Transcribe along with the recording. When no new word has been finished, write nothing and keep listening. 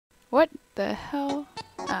What the hell?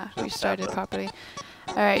 Ah, we started properly.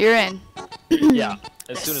 Alright, you're in. Yeah,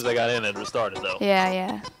 as soon as I got in, it restarted though. Yeah,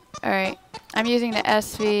 yeah. Alright. I'm using the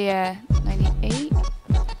SV98.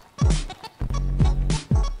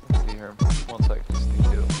 Let's see here. 1 second, just need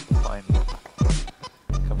to find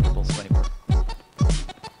a comfortable sniper.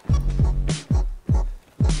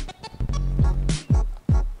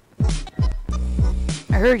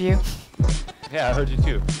 I heard you. Yeah, I heard you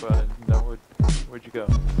too, but I didn't know where'd you go?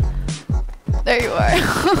 There you are.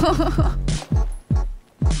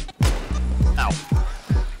 Ow.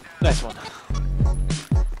 Nice one.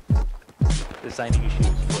 Designing issues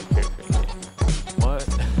for character. What?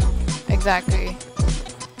 Exactly.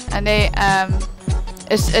 And they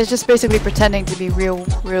it's just basically pretending to be real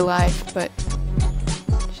life, but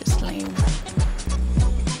it's just lame.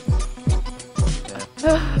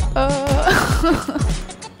 Yeah.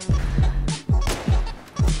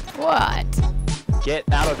 What? Get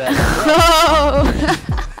out of that. Oh!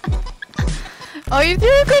 Oh, you threw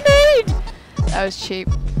a grenade! That was cheap.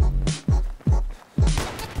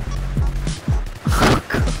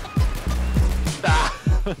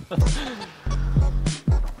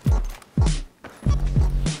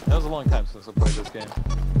 That was a long time since I played this game.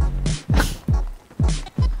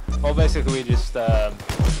 Well, basically, we just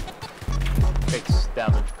fix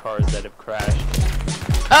damaged cars that have crashed.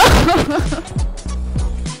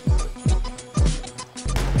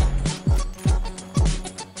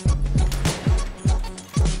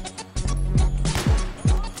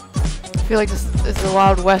 I feel like this is the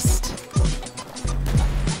Wild West.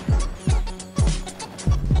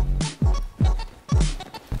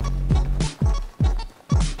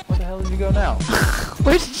 Where the hell did you go now?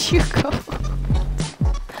 Where did you go?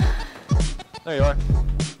 There you are.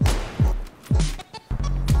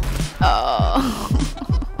 Oh.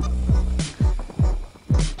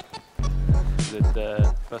 Is it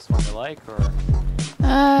the best one you like, or?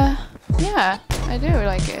 Yeah, I do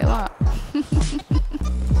like it a lot.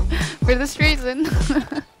 For this reason.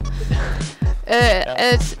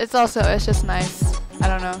 It's also, it's just nice. I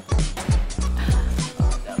don't know.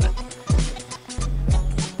 Oh, damn it.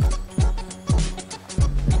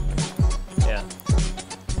 Yeah.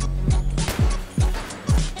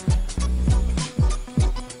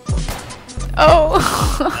 Oh!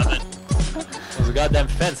 Damn it. There's a goddamn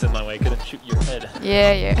fence in my way. Couldn't shoot your head.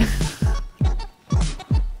 Yeah, yeah.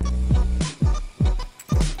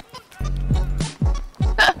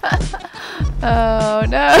 Oh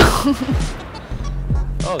no!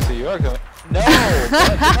 Oh, so you are going? No!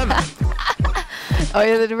 God damn it. Oh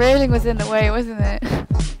yeah, the railing was in the way, wasn't it?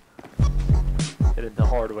 Hit it the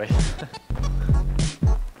hard way.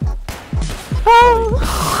 Oh!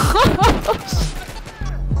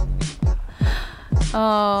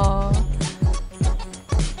 Oh.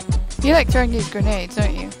 You like throwing these grenades,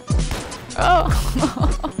 don't you? Oh!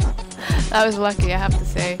 That was lucky, I have to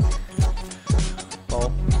say.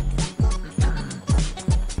 Well.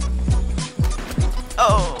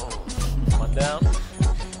 Oh! One down.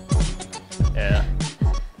 Yeah.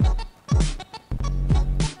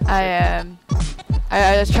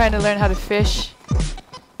 I was trying to learn how to fish,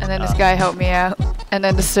 and then this guy helped me out, and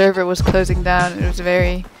then the server was closing down, and it was a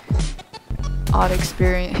very odd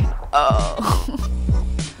experience. Oh!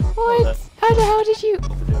 What? Well, How the hell did you? To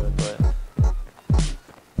do it, but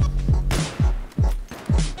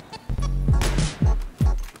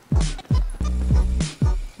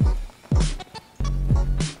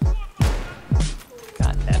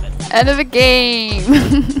God damn it. End of the game!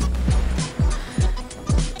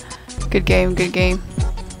 Good game, good game.